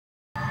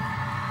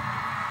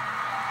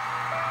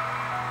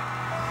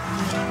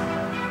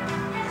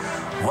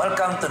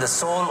Welcome to the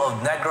soul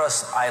of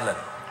Negros Island,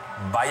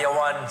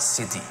 Bayawan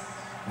City,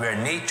 where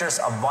nature's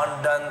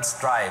abundance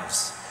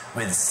thrives.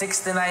 With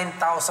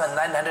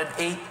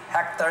 69,908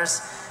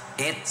 hectares,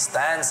 it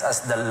stands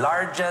as the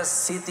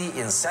largest city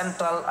in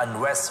Central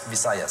and West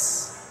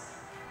Visayas.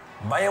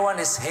 Bayawan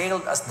is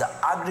hailed as the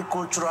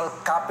agricultural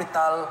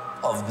capital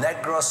of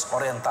Negros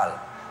Oriental,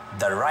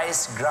 the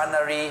rice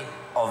granary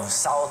of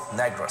South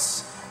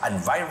Negros, and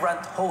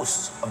vibrant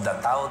host of the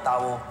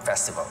Tawo-Tawo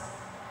festival.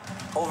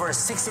 Over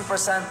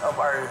 60% of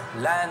our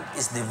land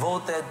is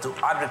devoted to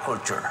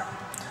agriculture.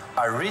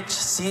 Our rich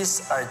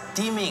seas are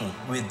teeming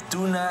with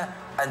tuna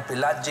and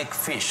pelagic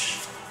fish,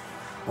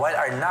 while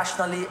our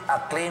nationally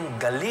acclaimed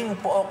Galing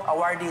Pook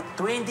Awardee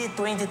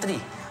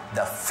 2023,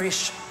 the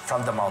fish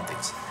from the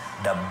mountains.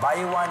 The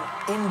Bayawan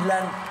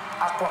Inland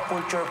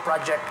Aquaculture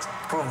Project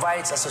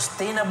provides a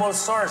sustainable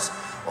source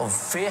of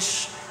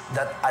fish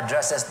that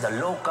addresses the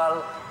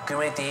local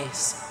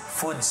community's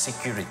food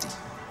security.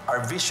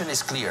 Our vision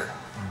is clear: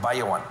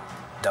 Bayawan,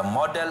 the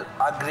model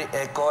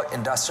agri-eco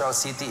industrial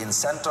city in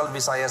Central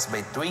Visayas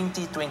by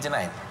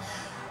 2029.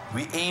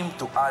 We aim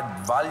to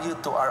add value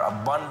to our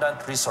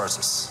abundant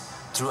resources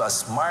through a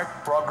smart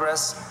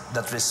progress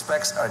that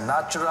respects our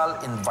natural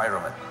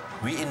environment.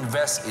 We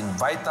invest in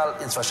vital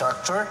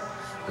infrastructure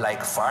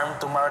like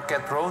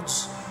farm-to-market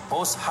roads,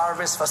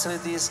 post-harvest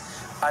facilities,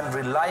 and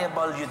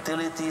reliable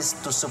utilities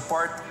to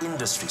support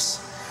industries.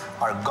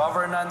 Our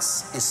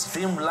governance is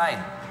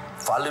streamlined,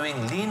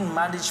 following lean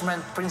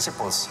management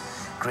principles,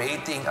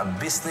 creating a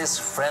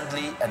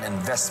business-friendly and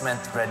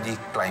investment-ready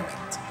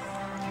climate.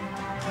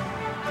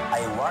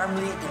 I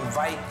warmly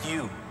invite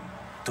you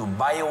to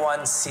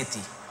Bayawan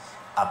City,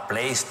 a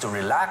place to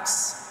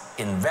relax,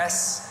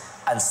 invest,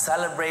 and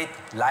celebrate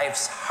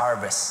life's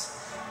harvest.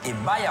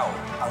 Ibayaw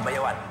ang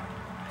Bayawan!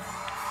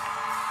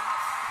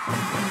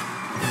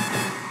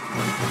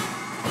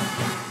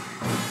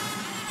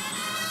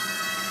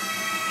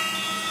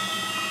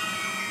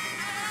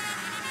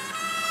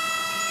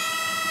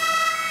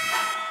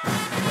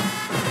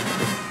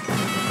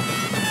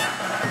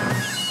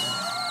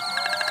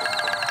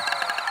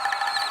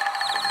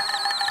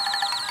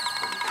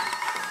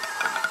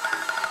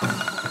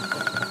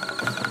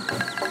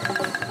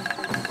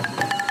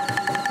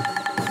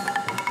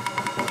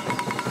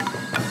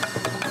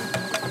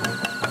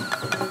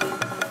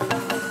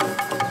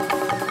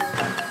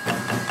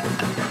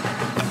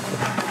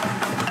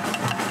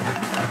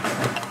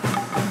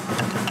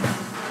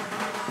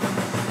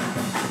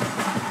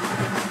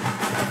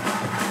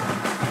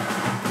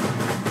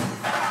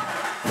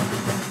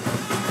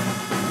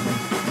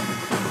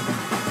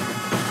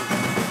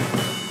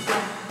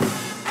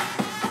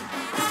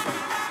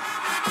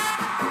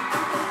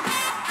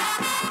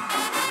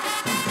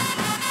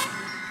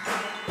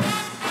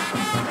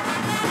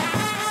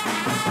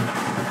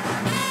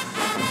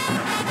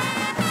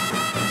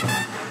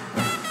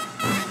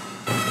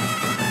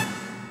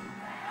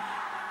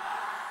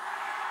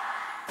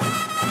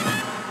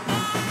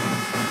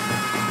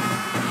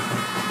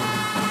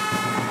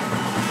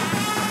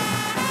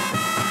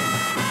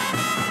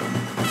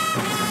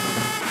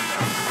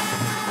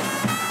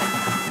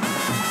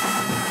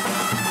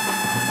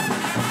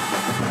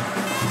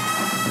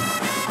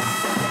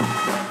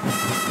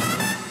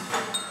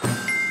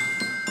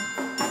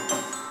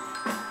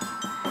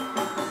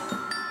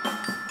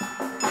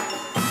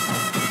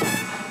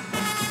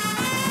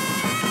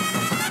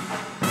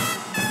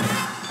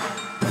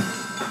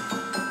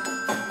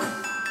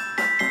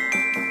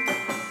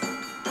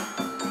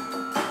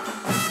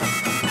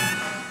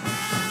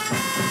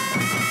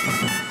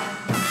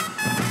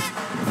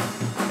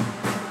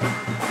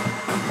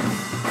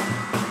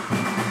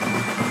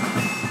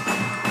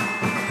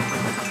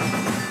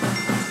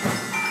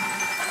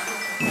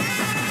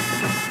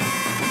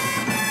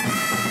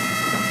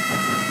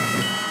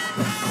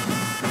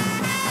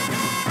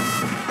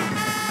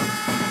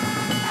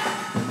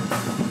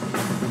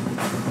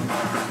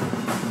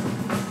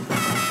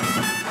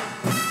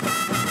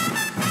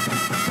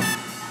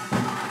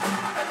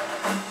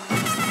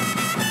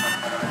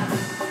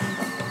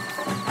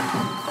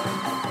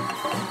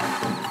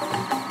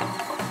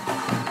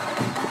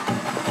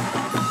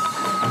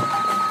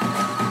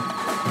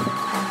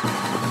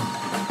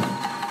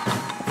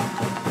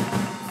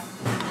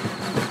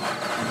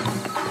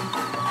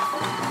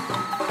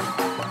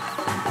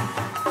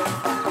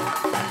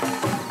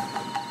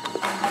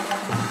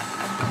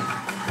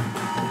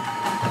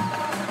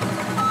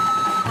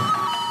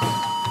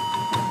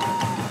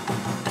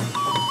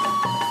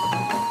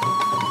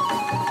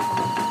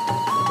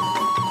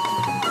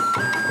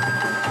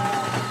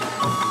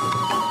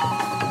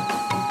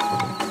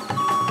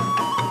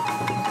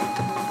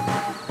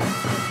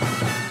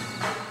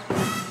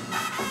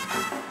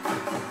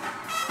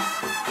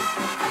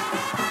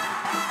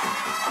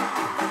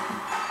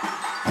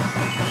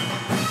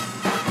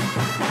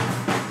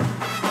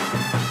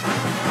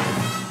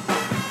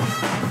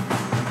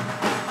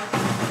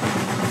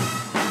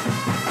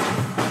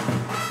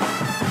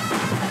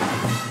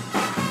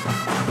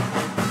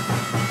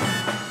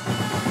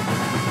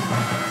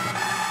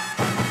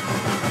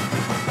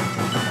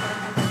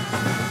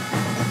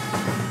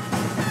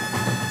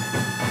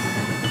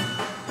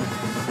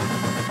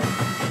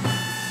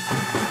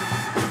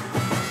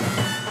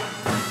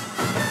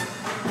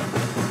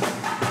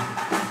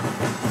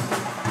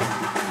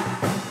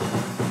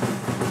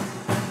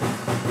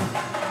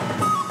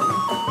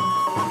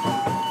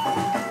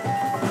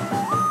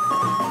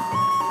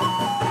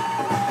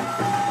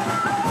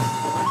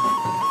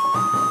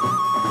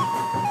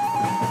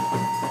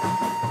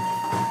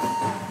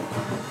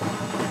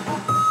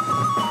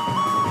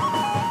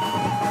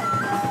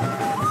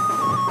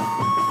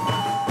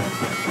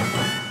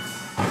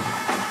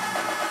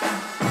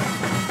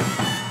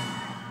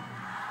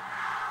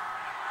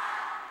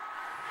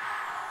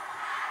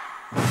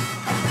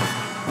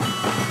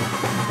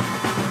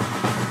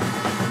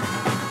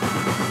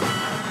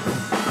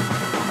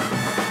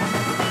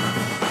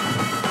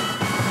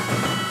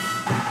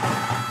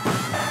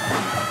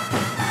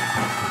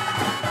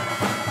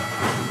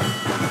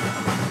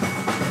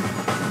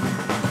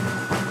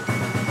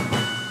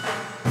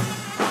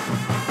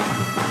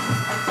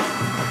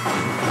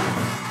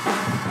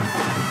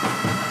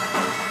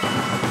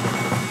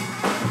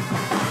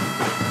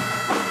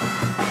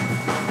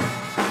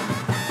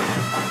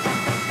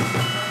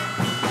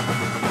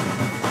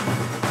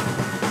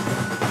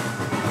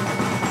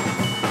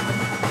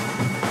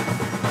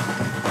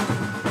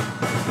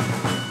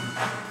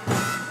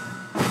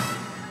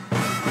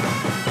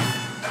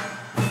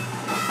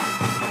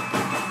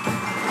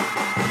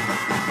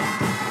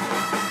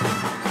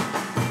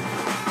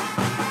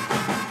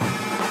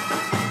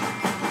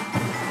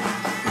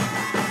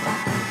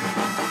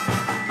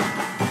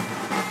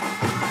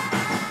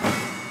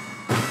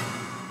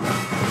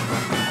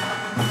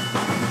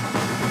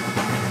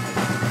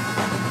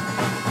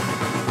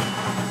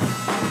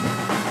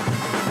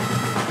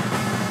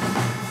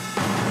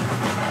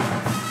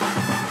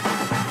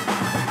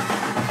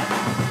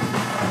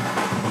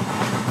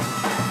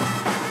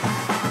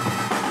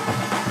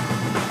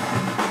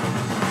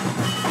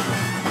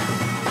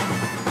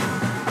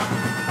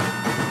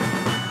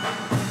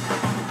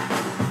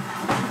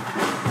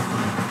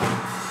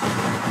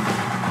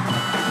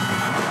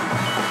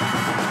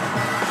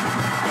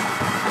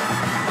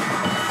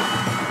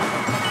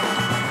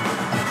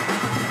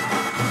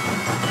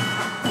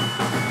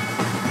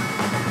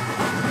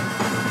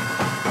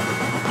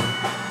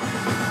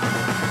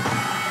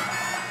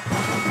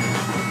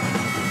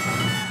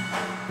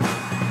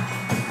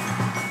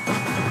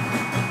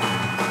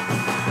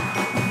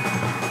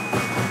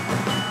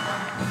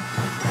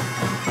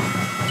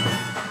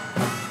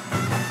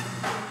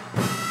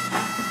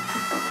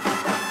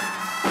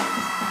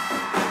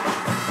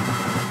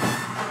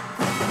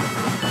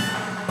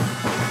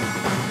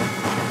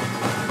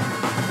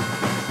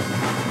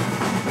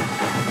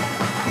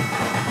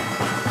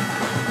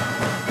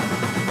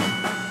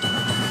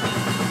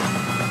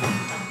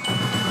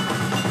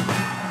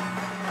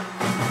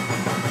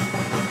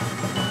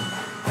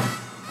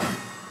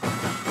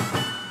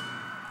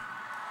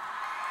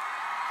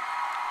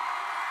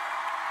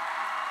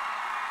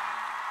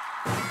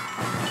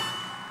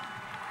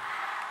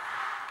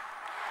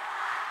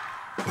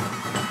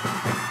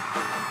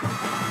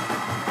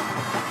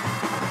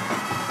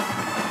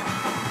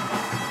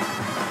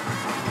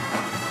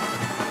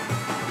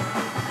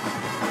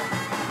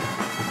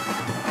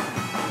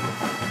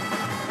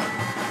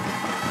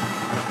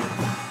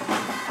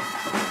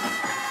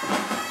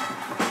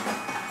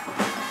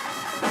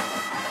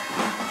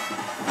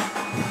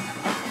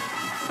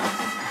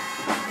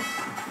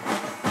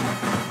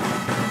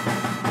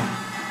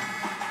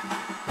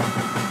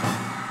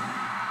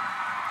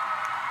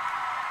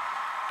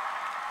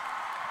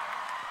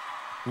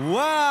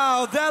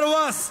 Wow, that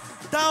was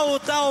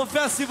Tawo-Tawo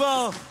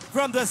Festival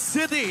from the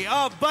city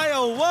of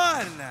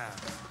Bayawan.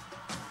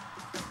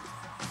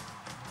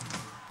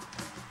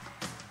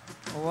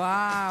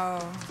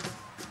 Wow.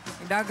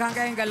 Daghang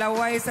kayong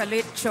galaway sa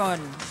lechon.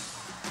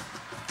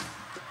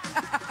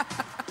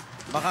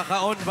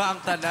 Makakaon ba ang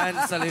tanan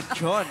sa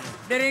lechon?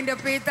 Diring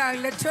dapita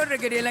ang lechon,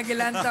 nagadilang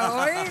gilanta,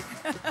 oy.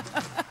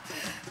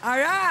 All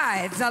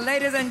right, so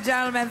ladies and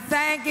gentlemen,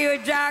 thank you,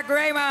 Jack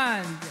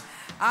Raymond,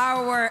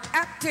 our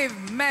active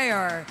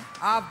mayor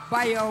of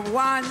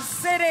Bayawan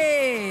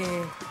City.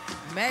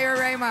 Mayor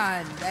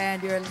Raymond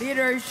and your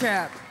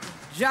leadership,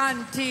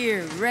 John T.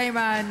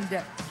 Raymond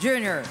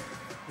Jr.,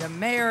 the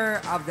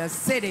mayor of the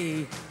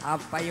city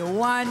of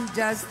Bayawan,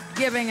 just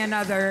giving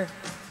another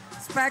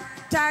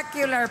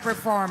spectacular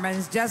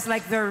performance just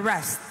like the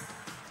rest.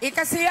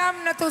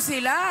 Ikasiyam na to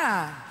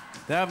sila.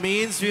 That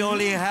means we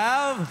only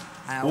have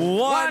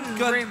one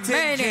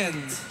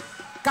remaining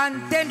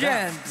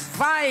contingent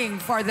vying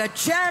for the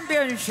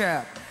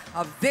championship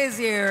of this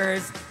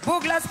year's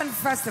Buglasan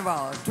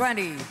Festival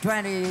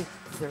 2023.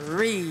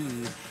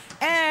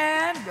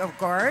 And, of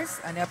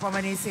course, ano pa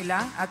man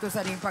sila, ato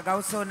sa ring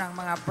pag-auso ng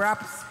mga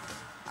props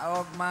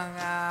o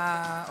mga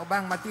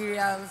ubang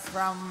materials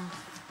from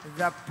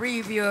the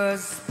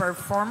previous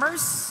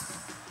performers,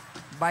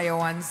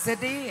 Bayawan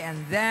City.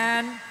 And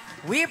then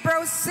we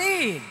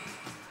proceed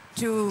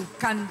to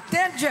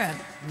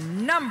contingent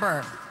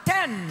number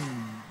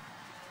 10.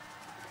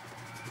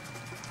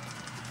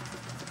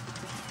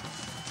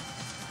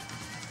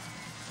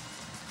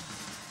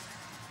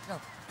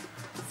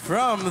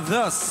 From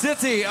the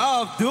city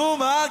of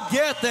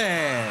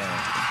Dumaguete.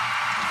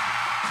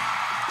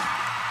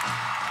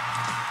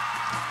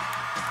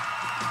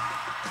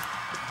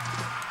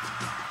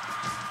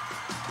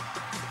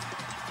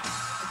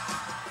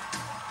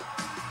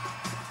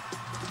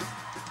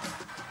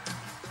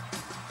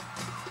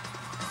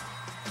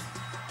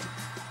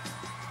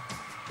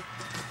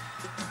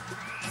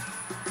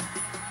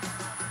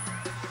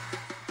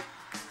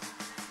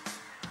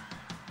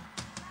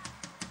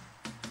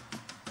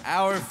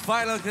 Our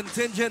final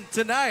contingent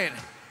tonight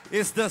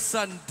is the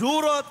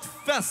Sandurot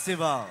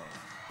Festival.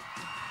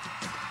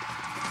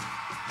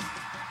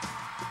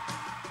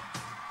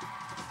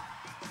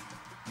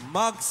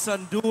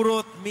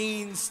 Mag-Sandurot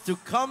means to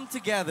come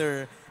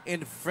together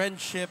in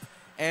friendship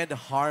and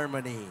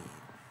harmony.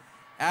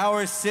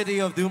 Our city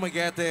of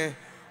Dumaguete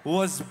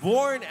was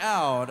born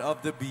out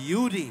of the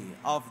beauty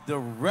of the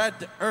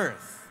red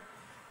earth.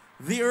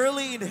 The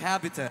early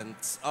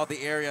inhabitants of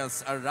the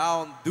areas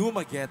around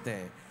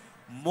Dumaguete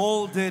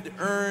molded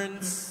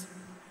urns,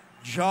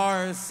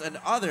 jars, and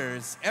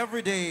others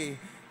everyday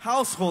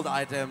household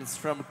items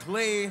from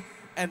clay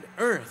and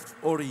earth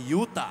or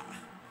yuta.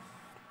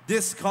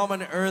 This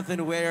common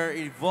earthenware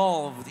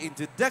evolved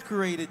into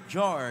decorated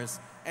jars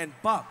and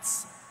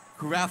pots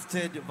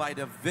crafted by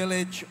the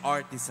village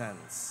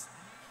artisans.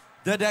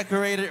 The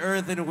decorated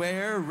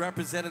earthenware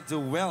represented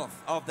the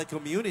wealth of the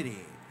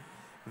community.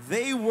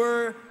 They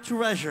were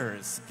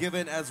treasures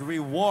given as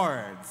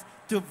rewards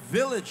to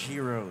village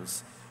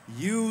heroes,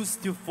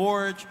 used to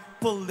forge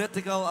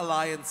political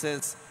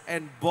alliances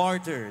and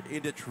bartered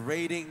in the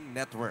trading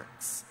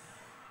networks.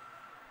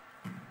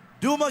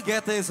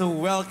 Dumaguete is a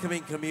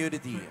welcoming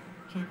community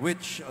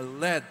which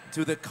led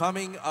to the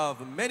coming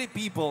of many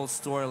peoples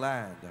to our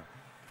land.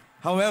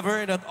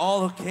 However, not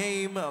all who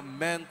came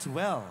meant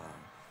well.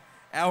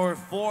 Our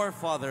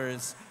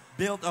forefathers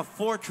built a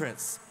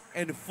fortress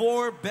and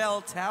 4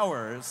 bell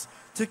towers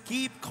to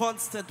keep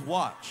constant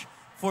watch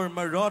for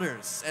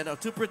marauders and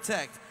to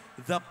protect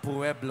the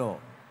pueblo.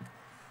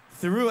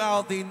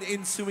 Throughout the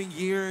ensuing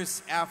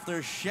years,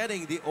 after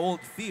shedding the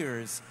old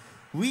fears,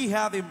 we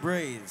have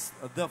embraced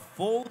the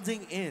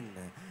folding in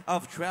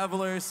of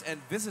travelers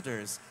and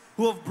visitors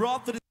who have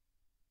brought to the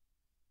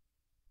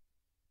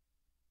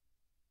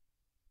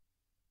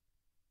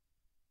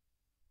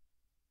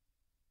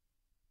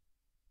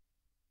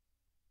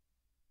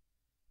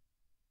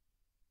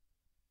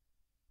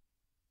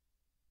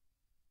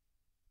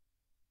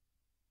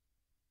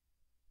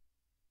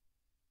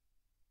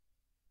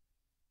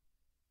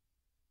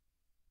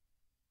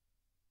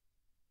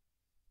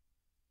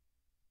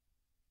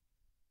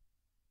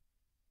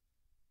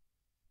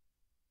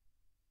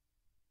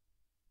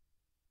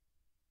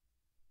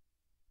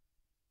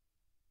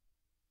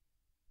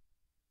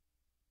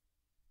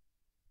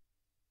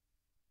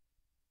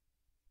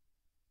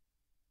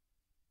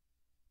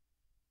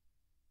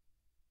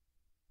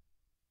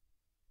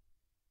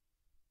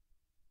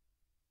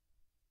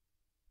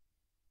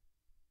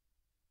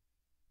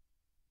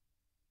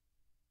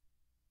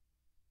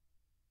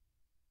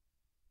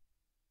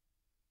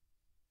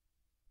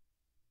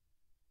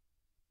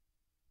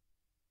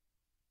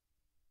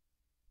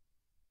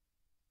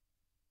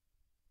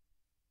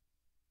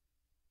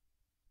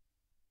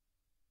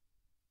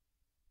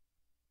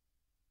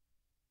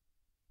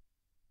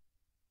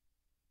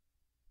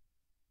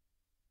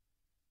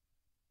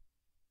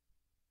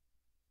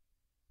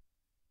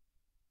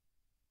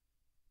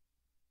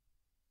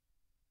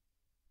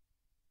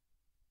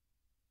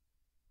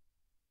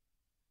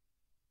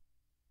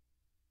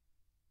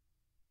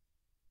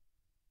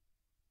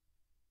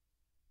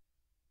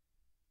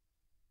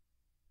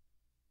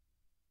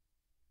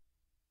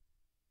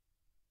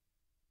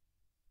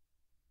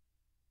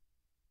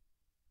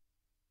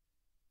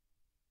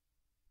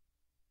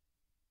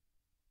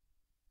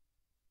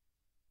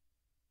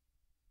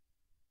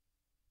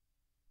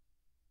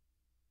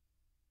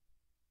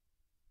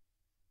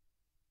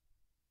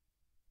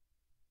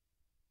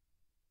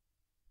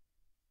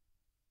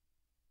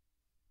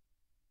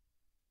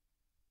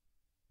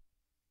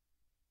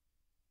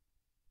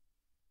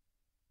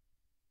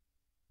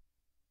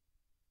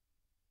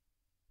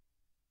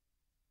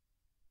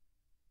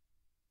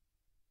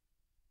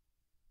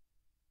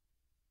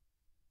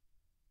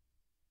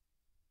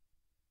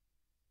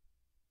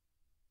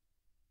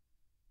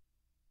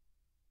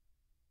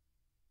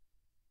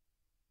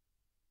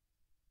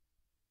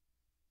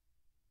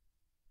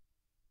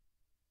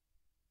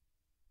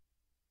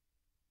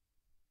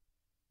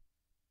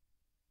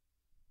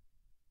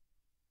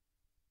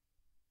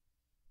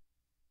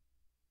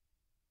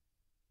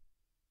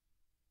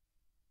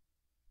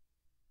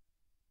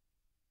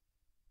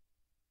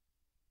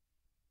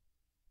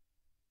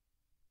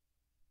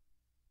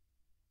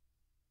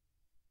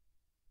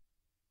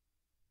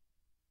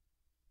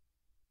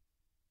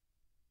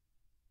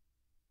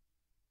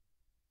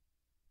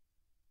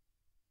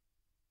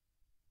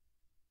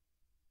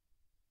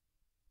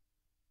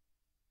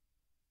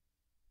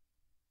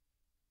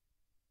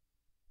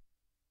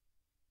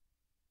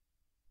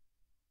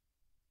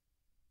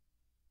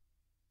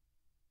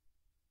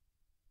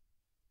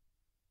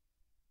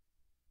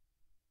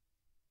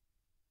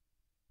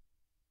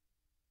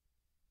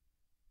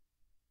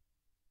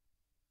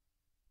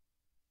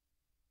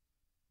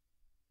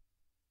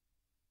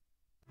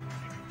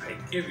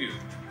give you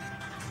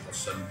the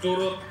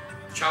Sandurot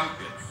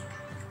champions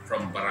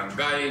from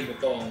Barangay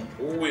Lutong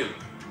who will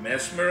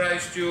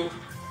mesmerize you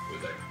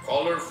with a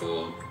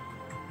colorful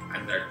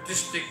and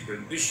artistic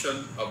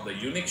rendition of the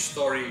unique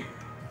story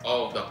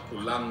of the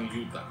Pulang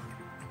Yuta.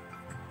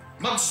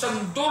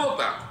 Magsanduro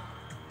ka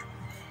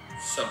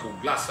sa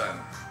Buglasan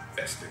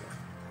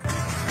Festival.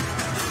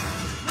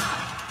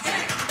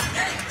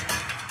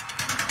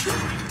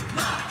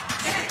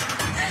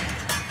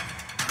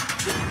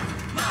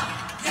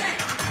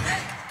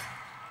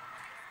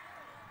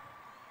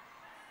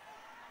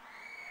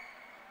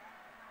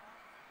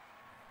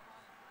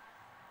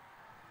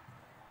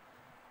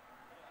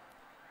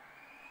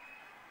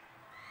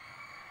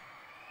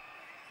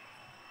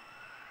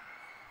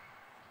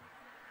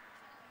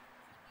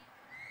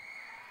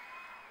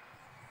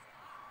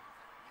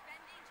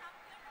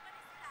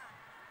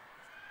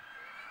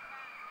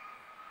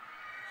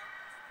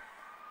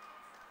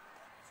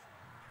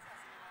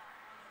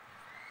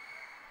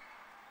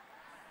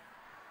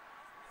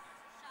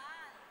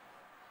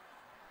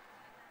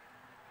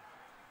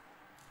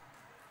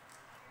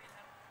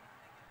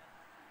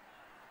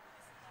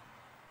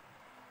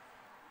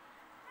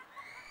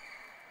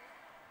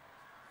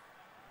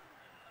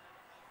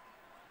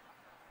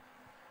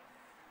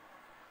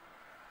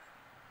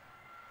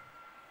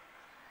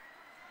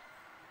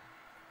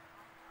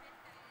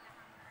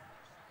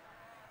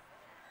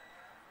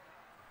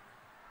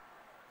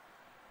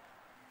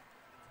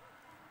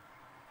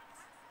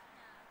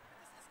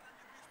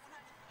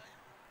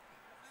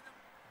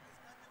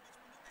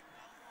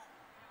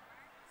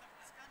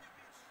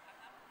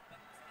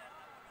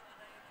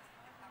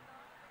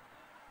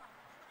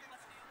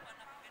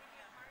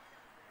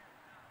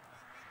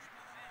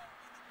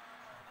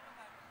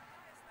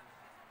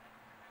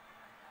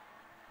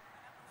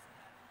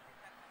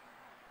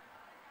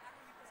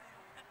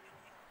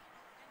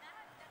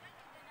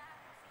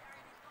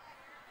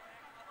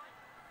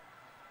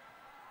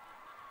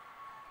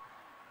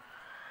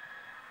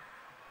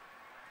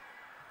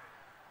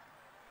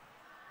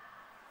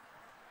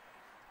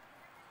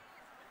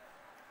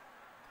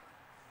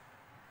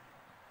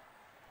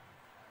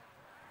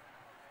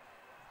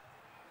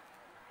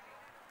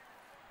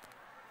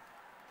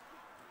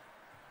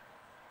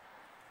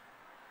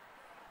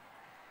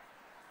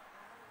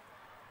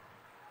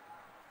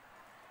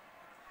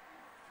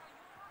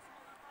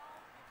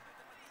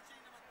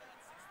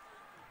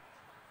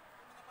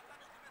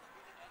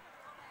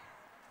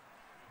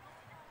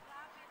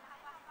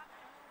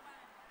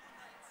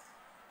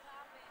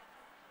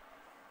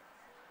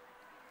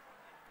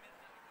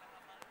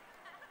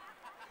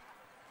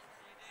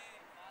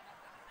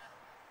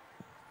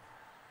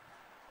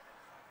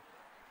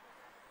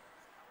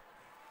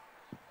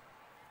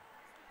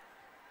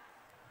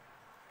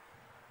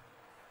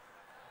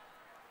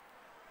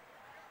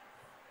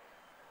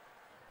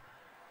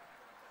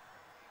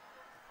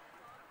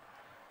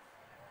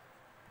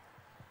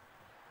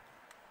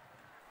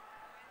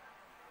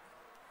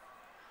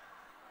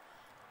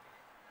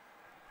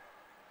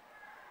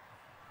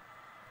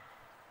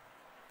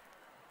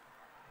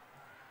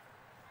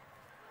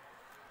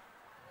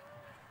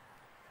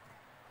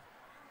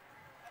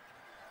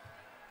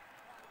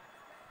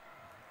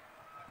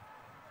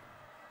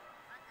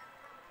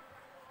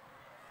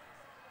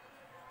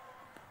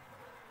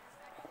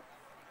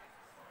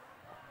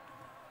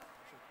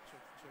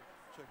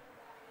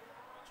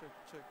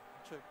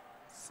 Check.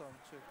 Sound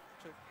check.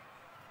 Check.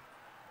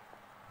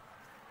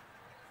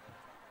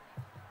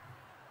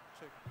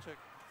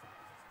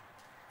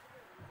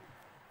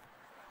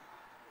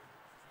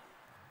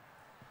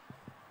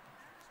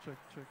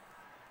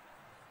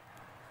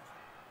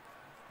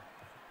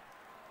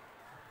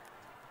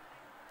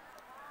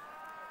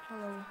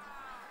 Hello.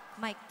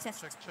 Mic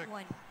test Check.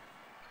 1.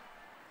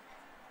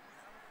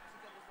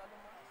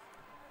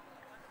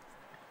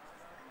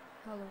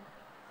 Hello.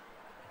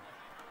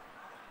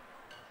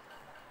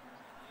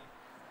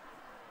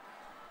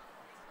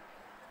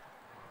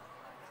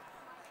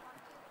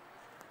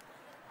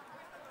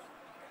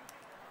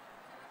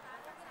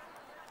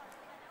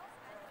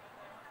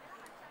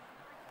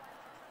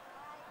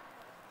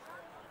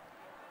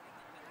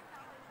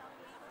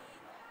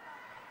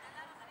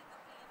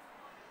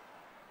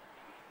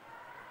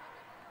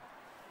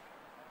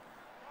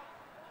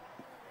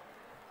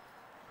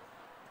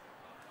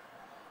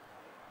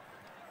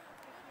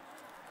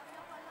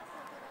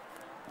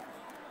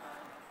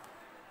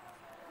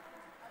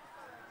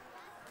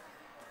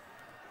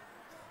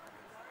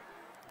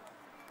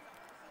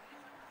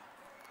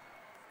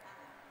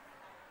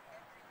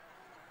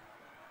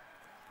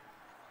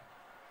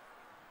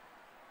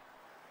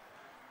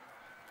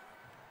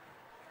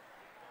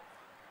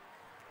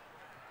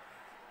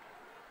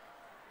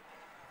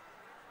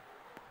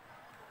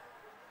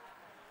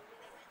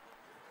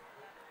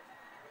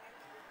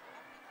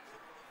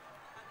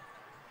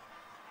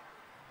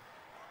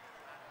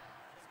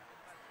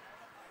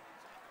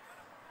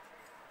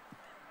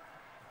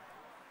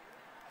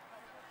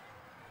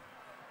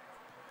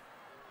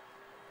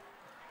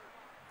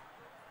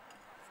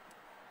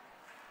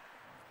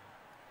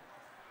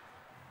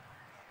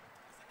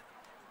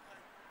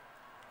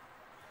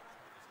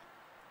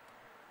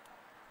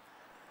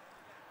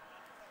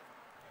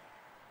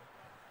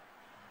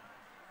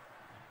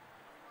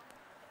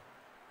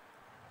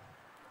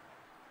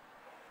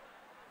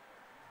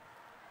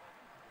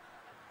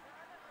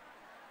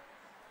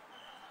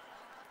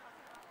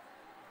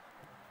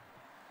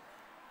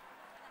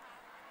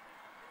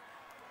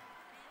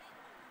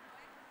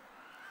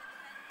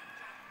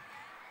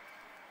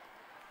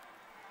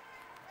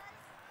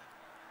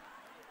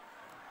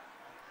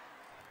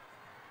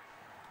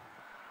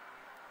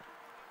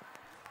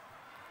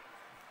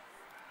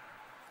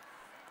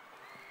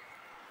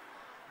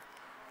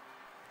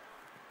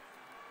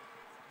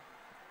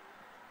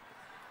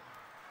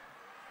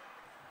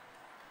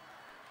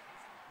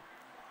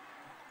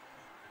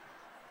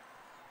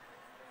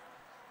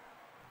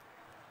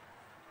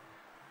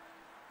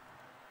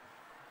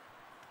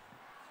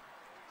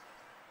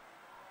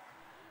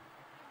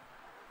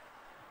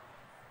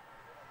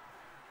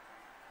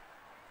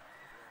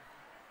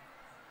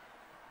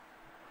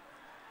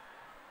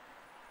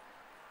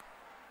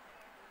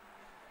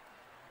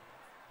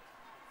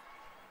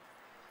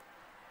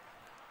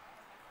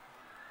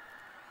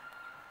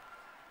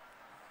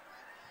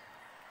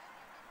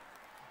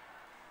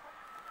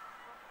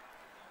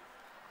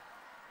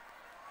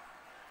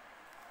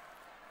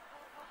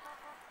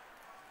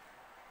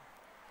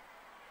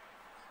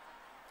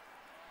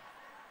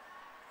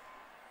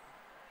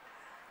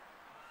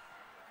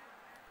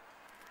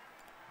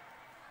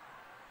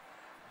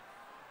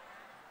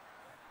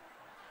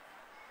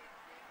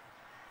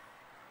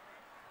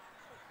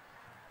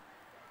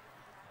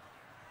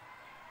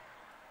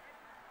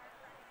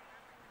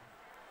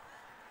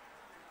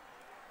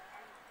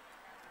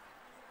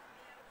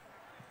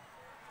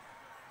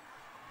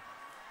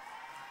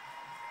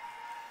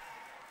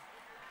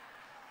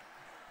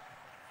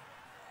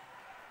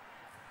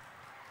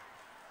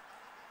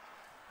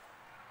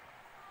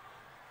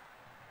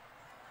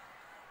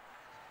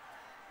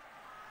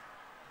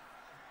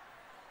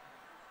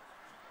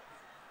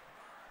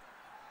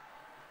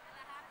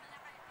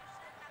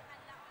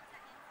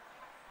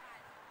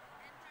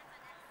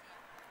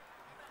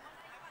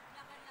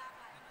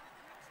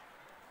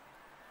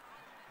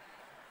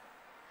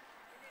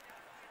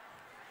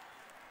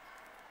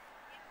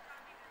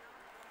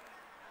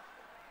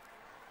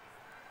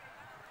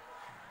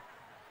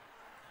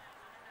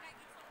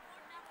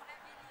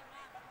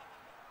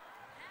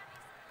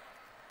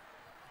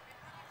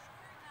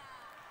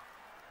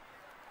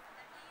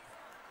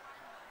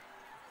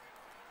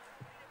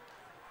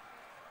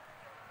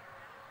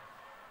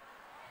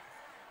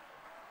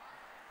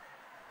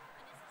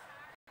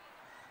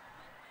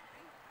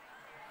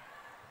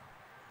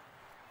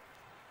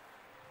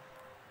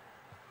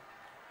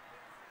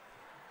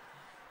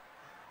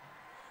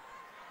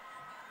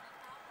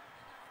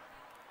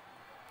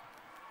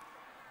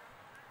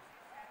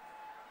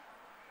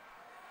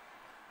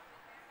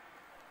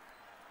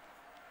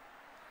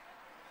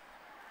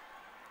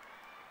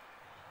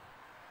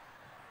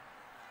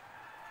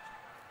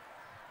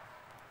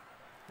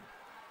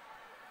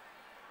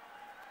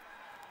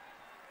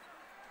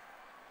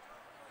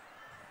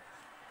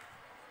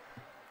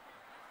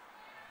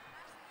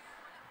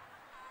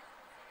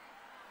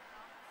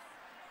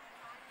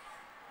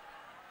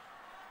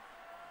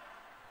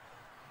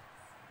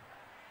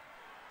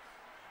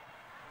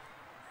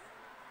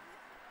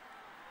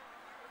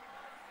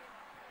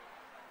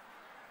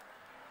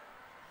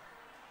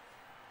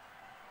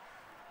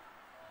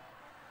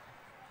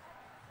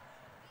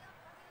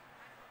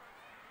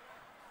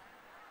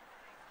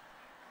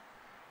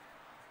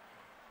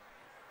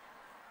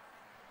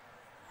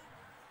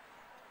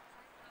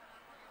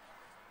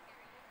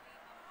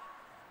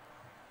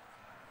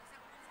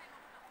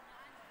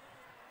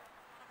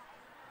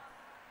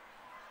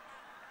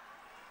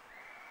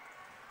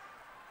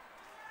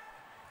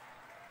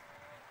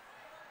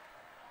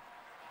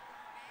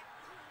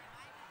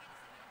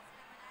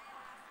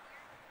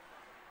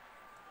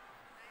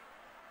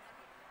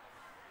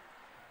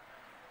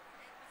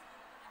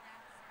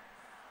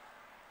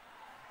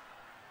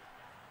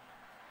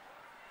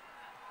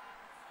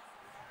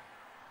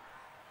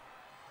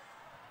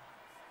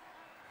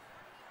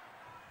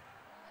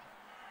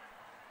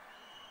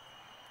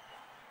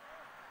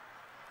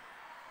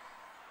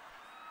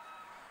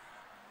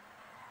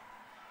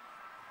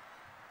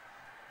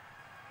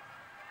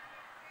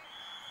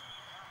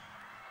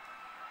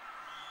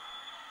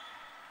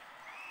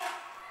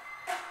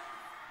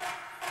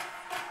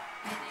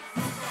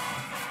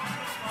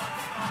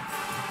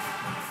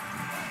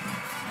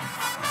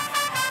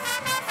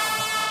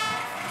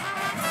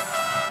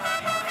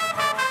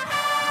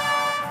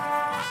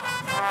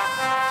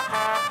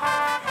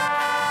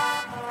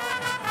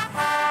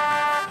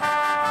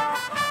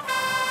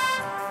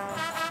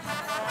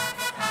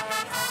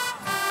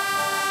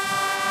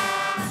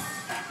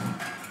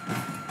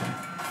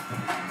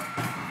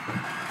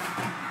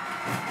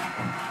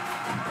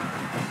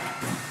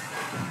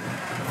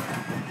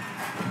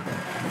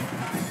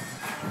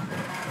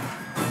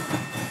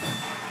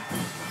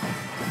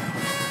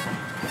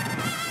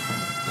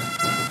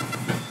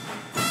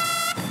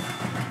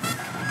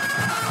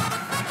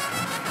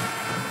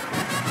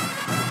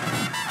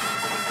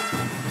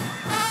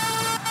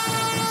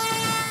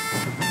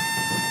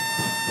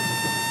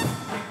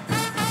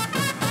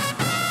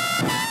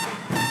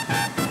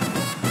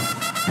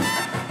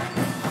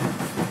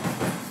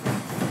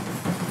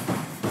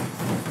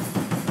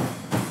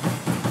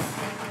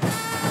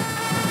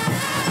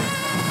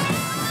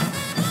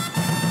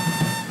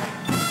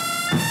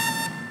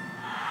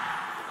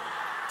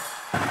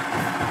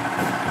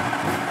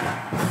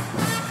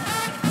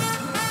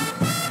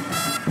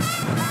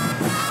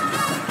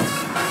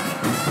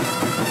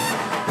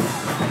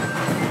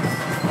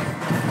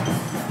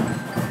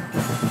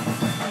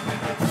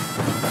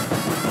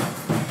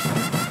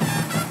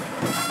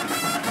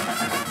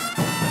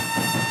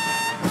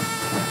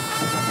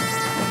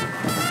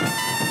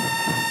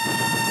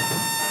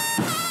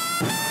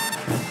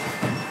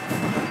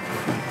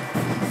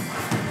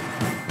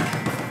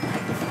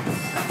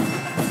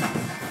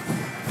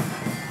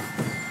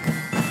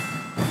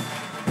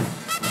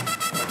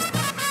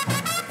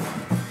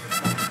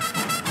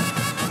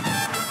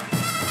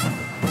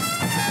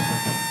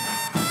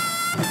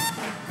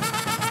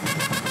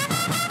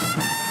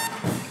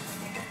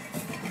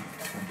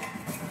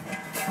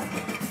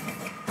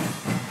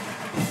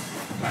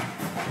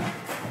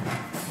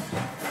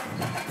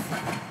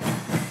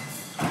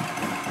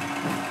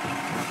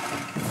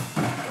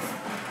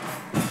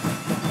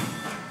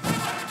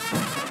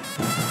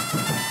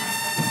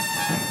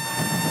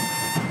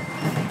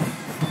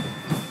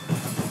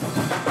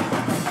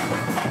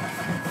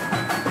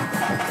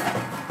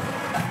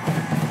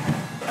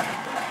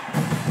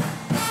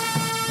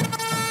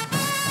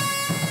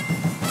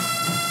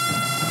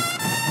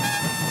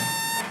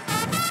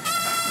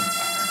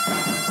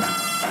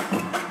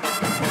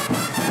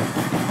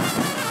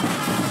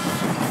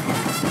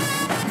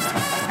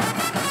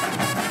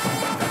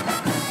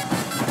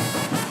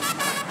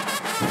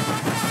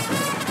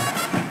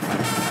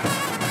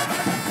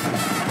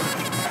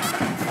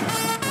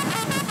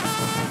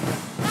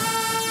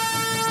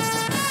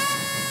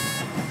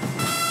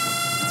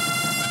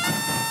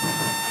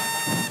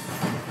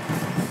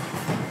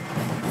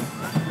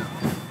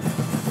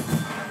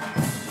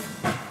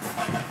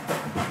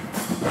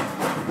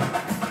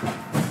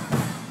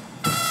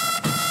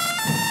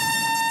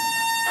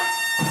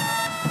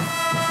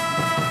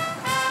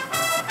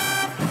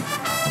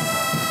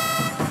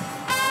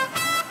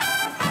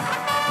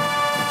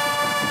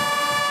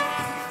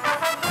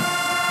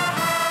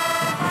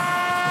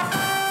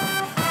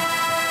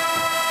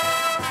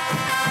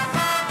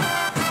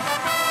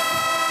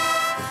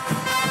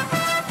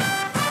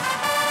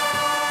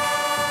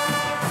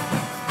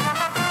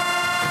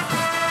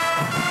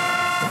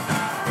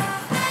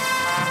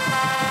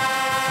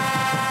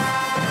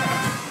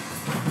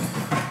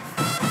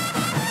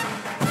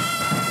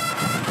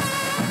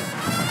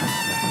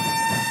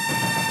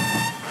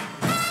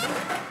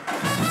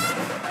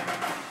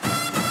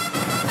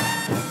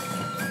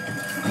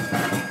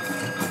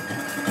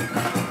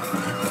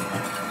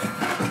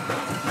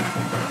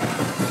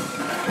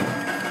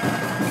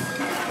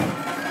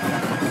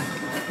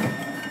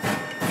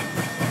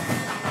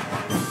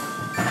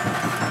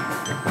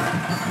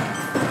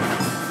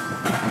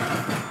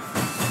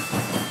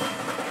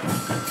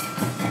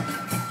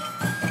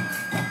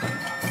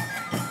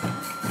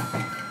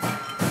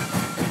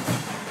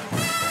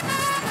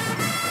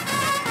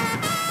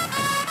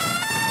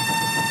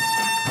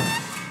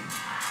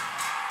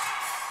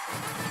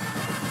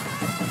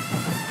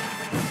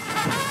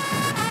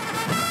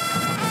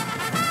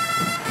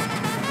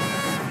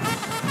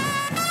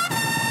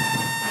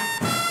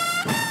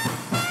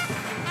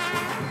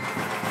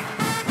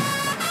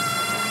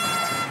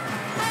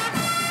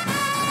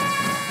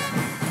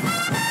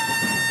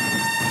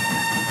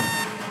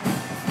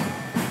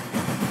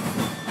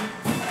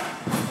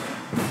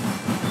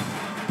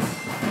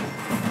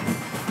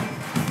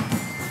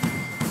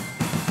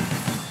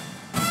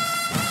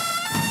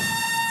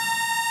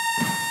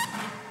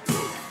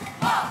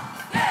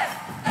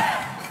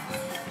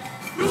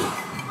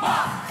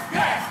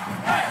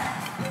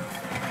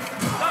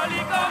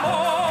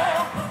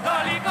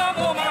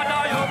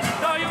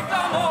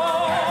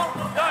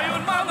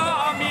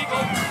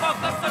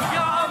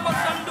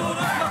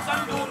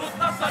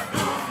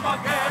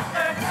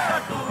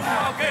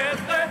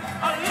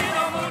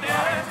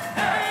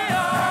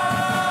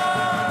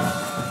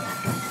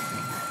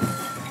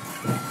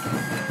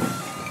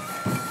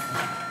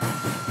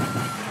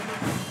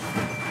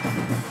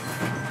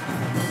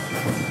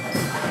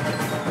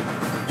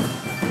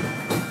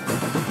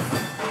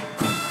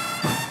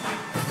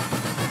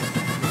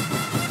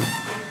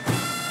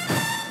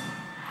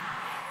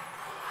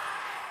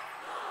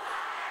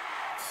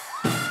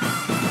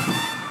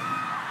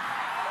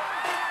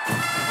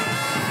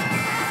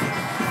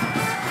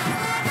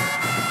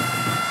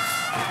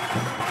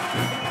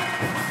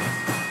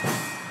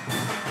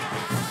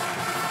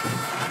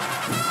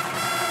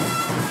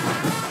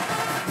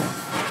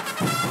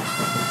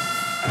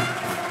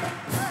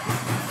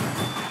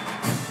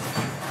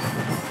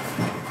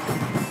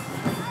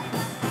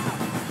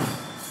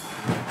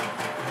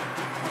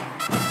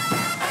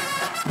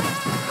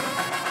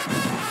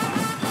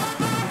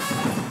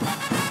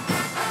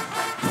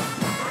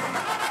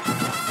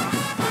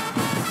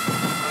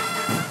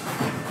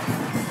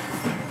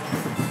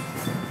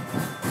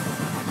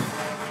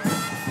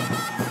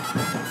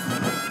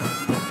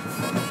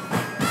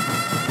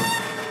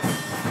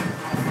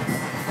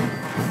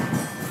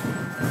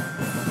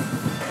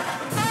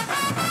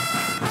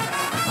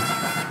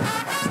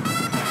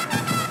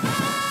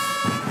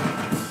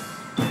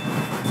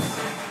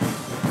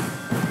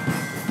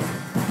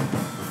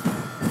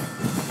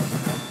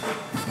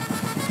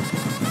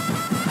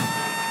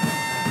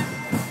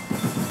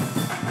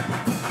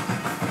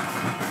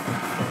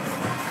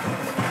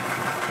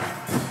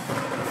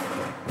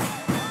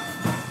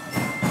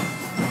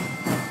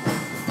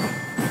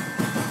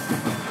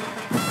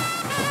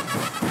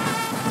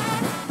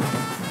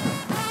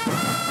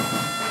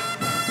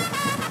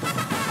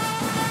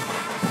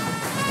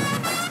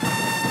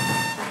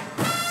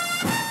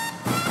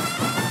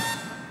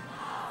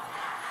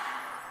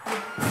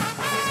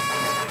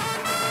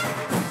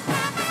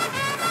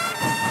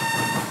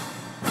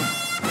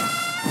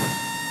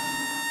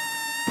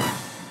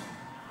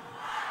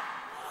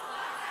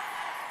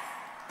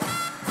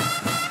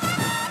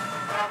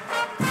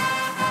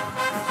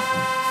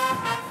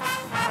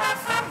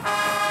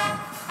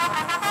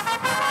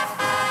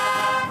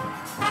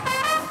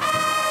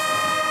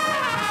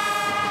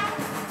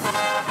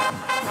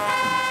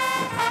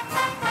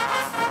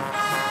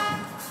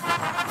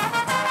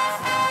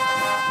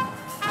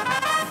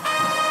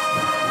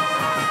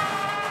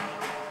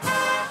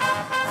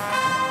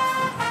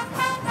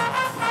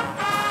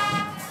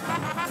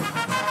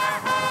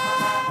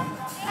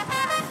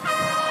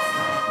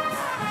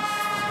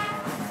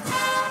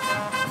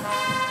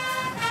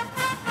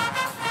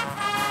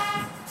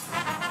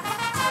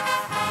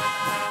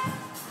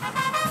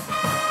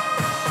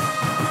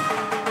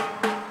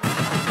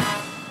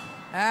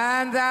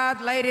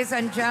 ladies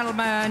and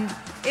gentlemen,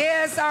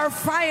 is our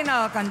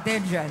final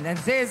contingent in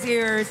this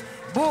year's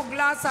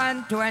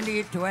Buglasan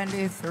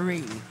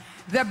 2023.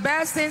 The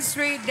best in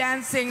street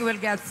dancing will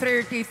get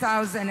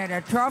 30,000 and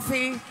a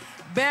trophy.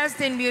 Best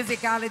in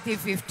musicality,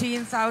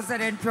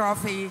 15,000 and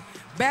trophy.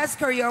 Best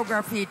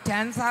choreography,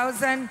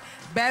 10,000.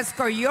 Best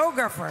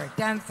choreographer,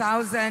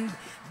 10,000.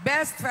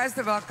 Best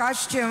festival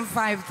costume,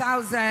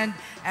 5,000.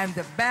 And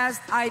the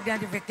best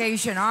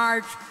identification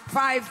arch,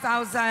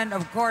 5,000.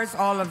 Of course,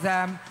 all of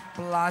them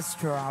plus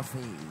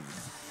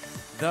trophies.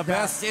 The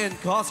Best in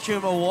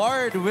Costume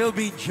Award will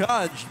be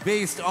judged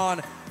based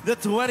on the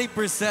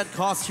 20%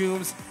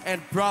 costumes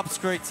and props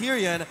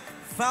criterion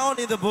found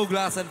in the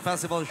Buglasan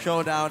Festival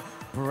Showdown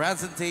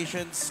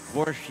presentation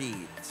score sheet.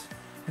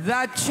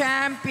 The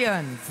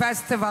champion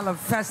Festival of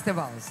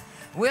Festivals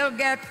will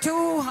get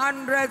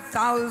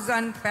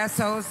 200,000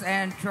 pesos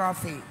and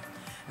trophy.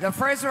 The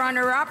first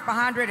runner-up,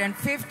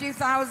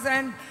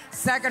 150,000.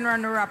 Second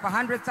runner-up,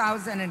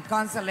 100,000, and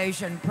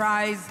consolation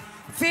prize,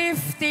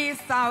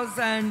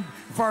 50,000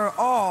 for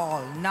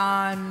all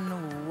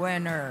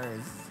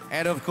non-winners.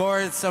 And of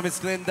course,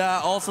 Miss Linda,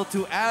 also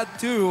to add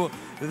to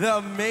the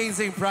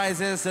amazing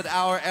prizes that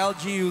our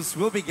LGUs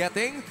will be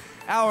getting,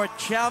 our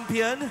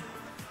champion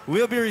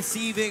will be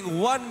receiving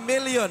 1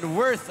 million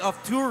worth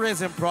of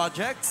tourism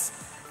projects.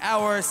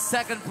 Our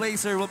second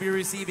placer will be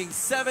receiving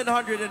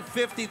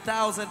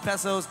 750,000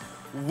 pesos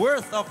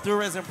worth of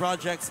tourism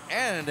projects.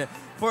 And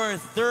for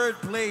third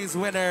place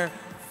winner,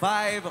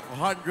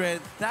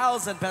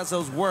 500,000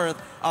 pesos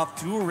worth of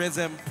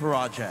tourism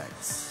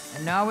projects.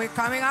 And now we're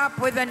coming up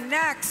with the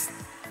next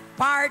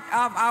part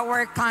of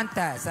our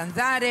contest, and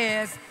that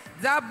is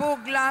the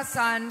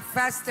Buglasan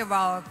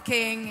Festival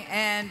King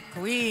and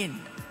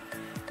Queen.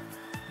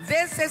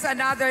 This is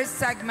another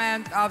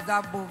segment of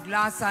the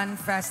Buglasan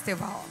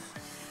Festival.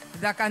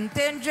 The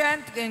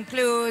contingent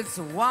includes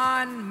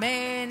one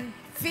main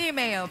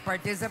female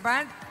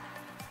participant,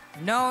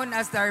 known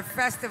as their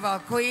festival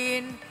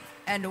queen,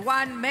 and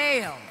one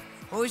male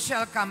who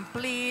shall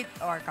compete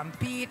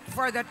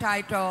for the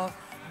title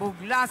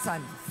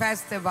Buglasan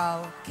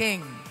Festival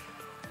King.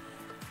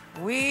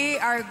 We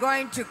are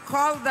going to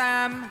call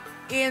them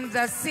in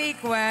the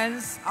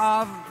sequence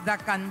of the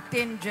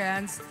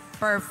contingent's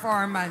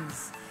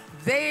performance.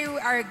 They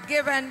are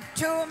given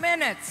 2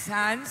 minutes,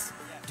 Hans,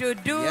 to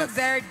do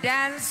their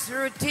dance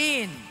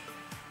routine.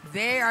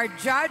 They are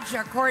judged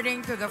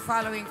according to the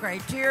following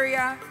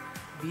criteria: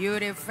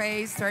 beauty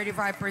face,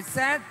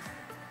 35%.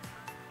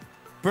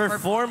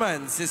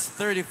 Performance is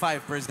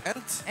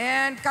 35%.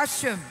 And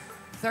costume,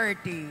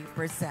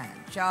 30%.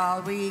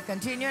 Shall we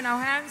continue now,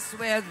 Hans,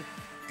 with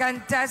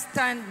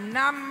contestant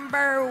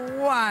number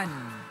 1,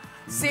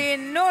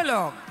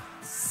 Sinulog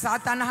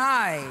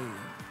Satanhay.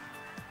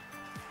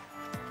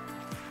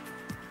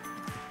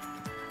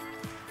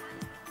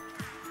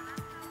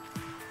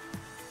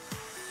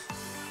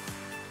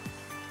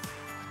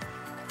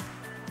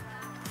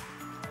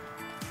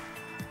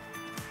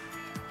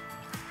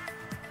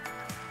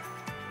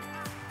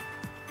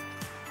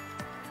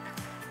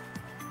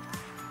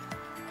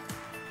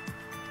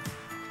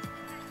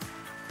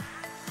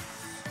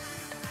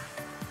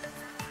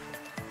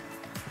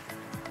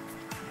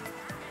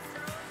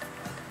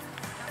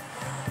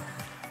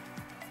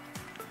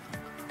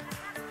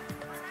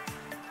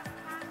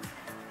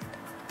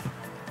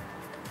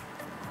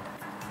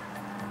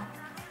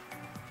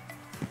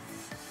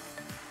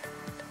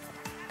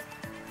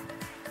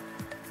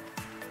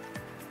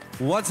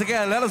 Once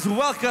again, let us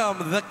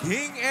welcome the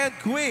King and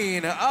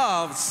Queen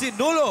of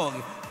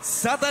Sinulog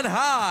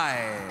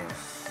Satanhay.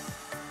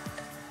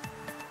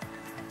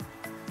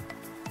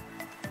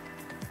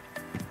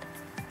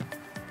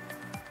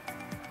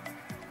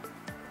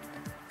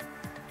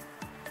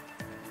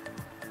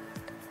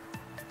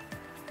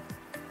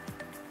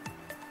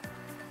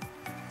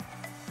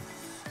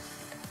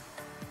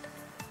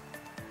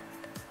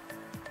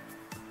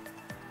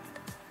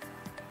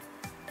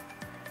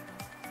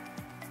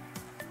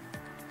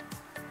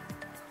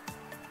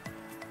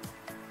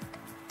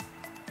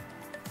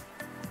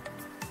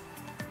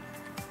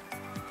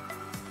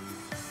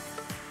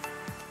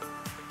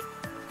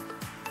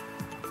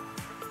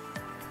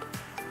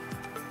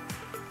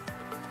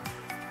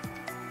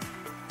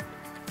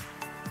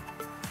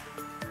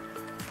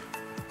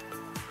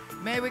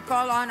 May we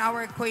call on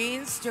our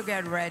queens to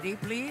get ready,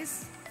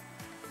 please?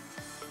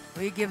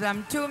 We give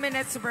them 2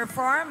 minutes to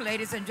perform.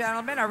 Ladies and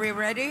gentlemen, are we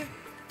ready?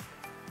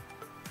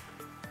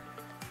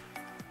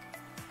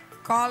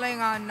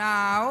 Calling on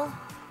now,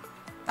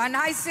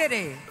 Tanay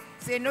City,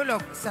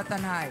 Sinulog sa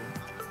Tanay.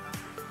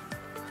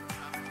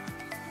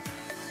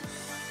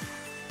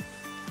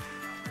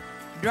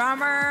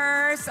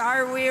 Drummers,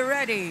 are we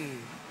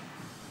ready?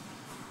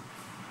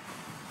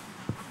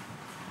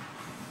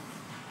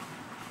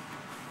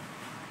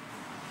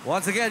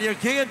 Once again, your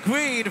King and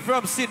Queen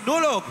from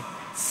Sinulog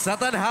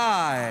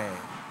Satanhay.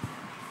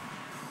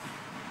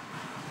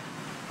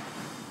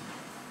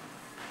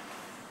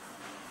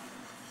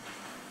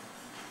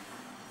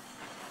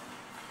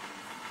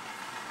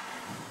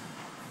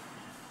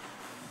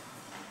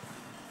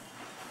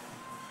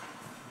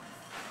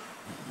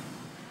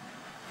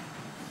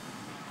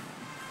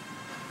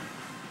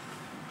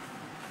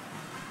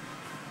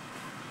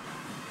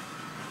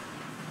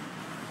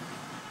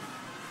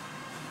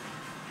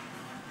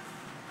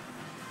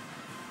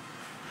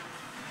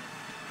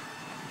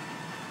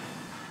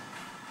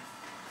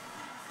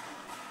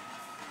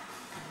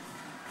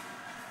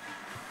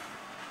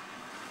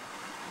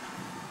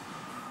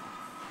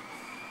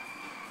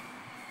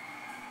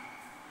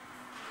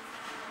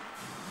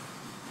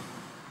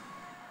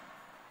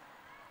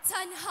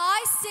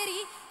 Tanjay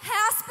City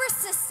has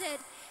persisted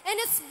in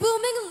its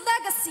booming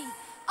legacy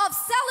of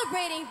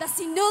celebrating the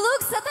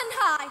Sinulog sa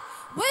Tanjay,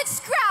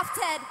 which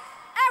crafted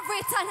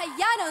every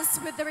Tanjayanos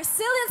with the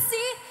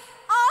resiliency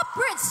of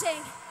preaching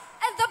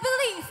and the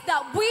belief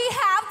that we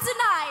have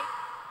tonight.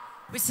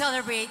 We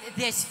celebrate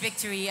this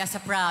victory as a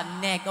proud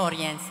Neg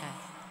Oriental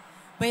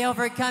by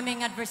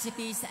overcoming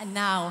adversities and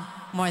now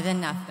more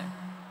than after.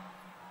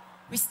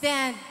 We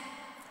stand.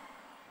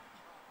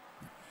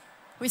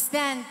 We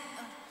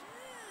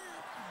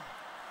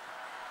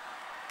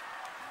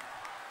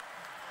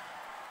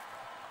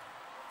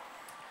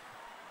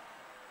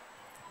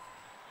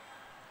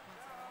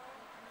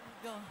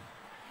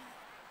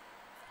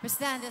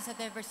stand as a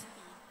diversity.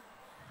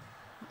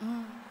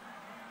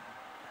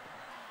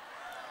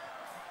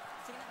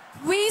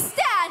 We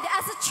stand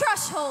as a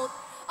threshold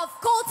of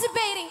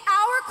cultivating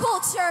our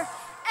culture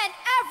and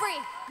every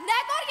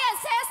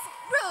Negoriense's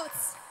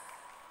roots.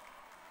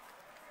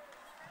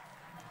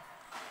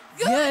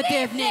 Good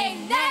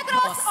evening,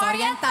 Negros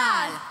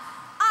Oriental.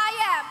 I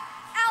am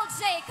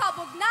LJ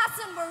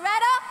Buglasan,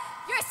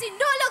 your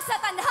Sinulog sa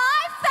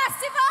Tanjay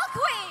Festival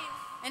Queen.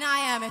 And I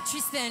am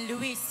Tristan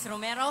Luis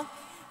Romero,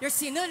 your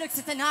Sinulog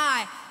sa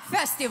Tanjay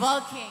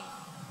Festival King.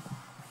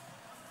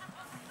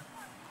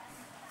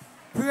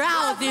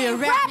 Proudly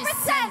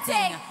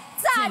representing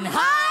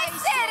Tanjay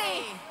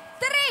City,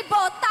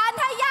 Tribo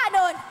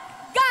Tanjayanon,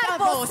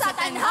 Garbo sa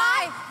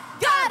Tanjay,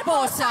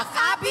 Garbo sa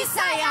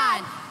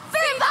Kabisayan.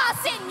 Viva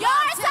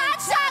Señor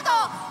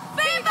Santiago!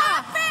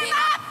 Viva!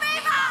 Viva!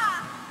 Viva!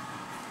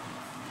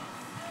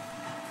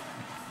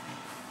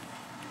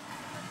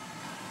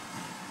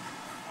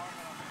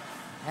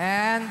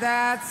 And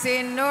that's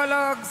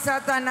Sinulog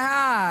sa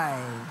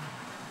Tanjay.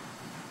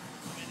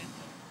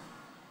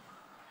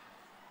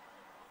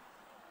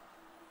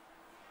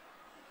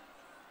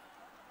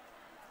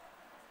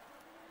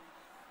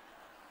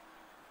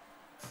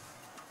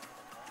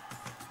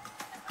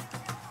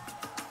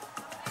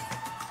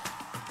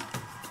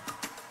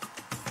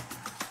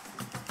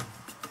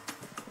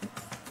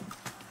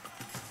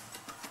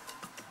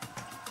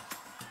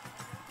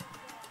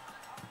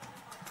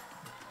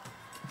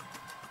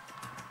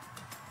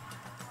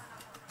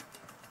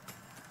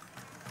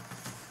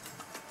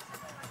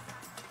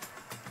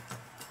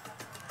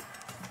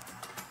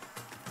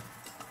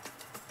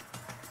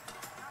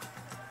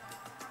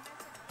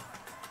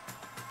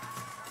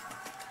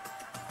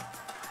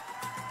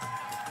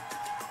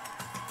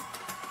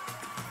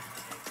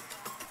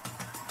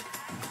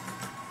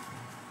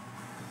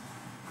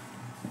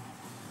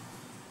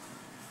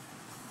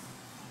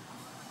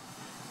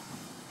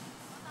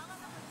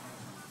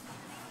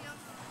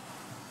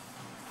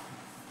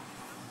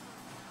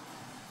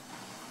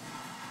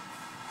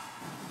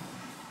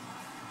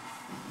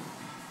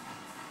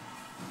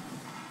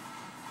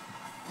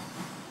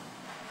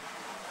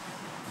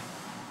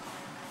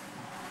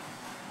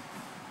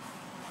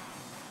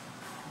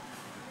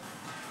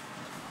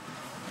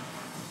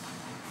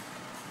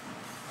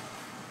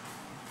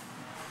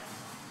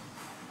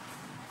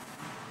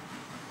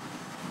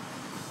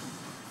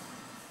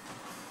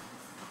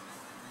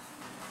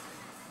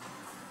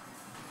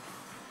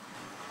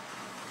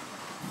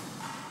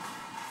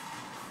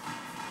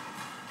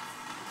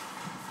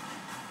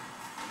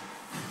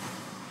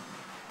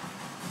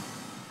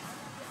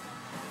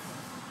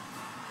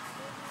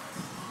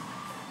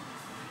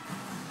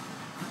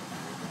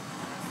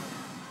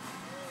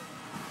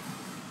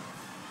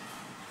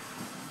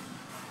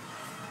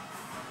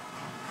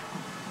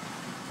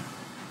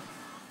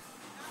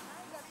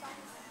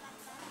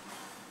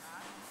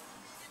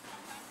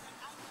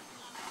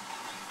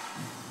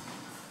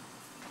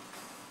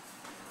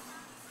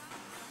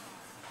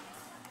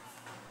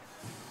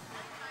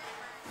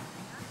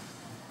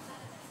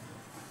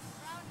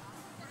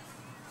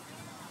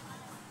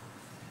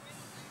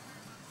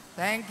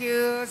 Thank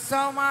you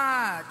so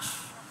much,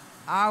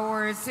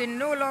 our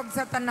Sinulog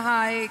sa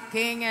Tanjay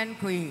King and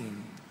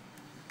Queen.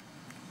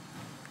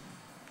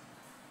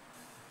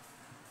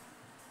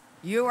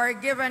 You are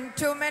given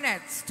 2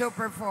 minutes to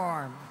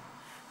perform.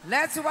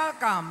 Let's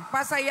welcome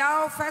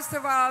Pasayao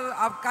Festival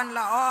of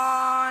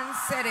Canlaon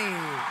City.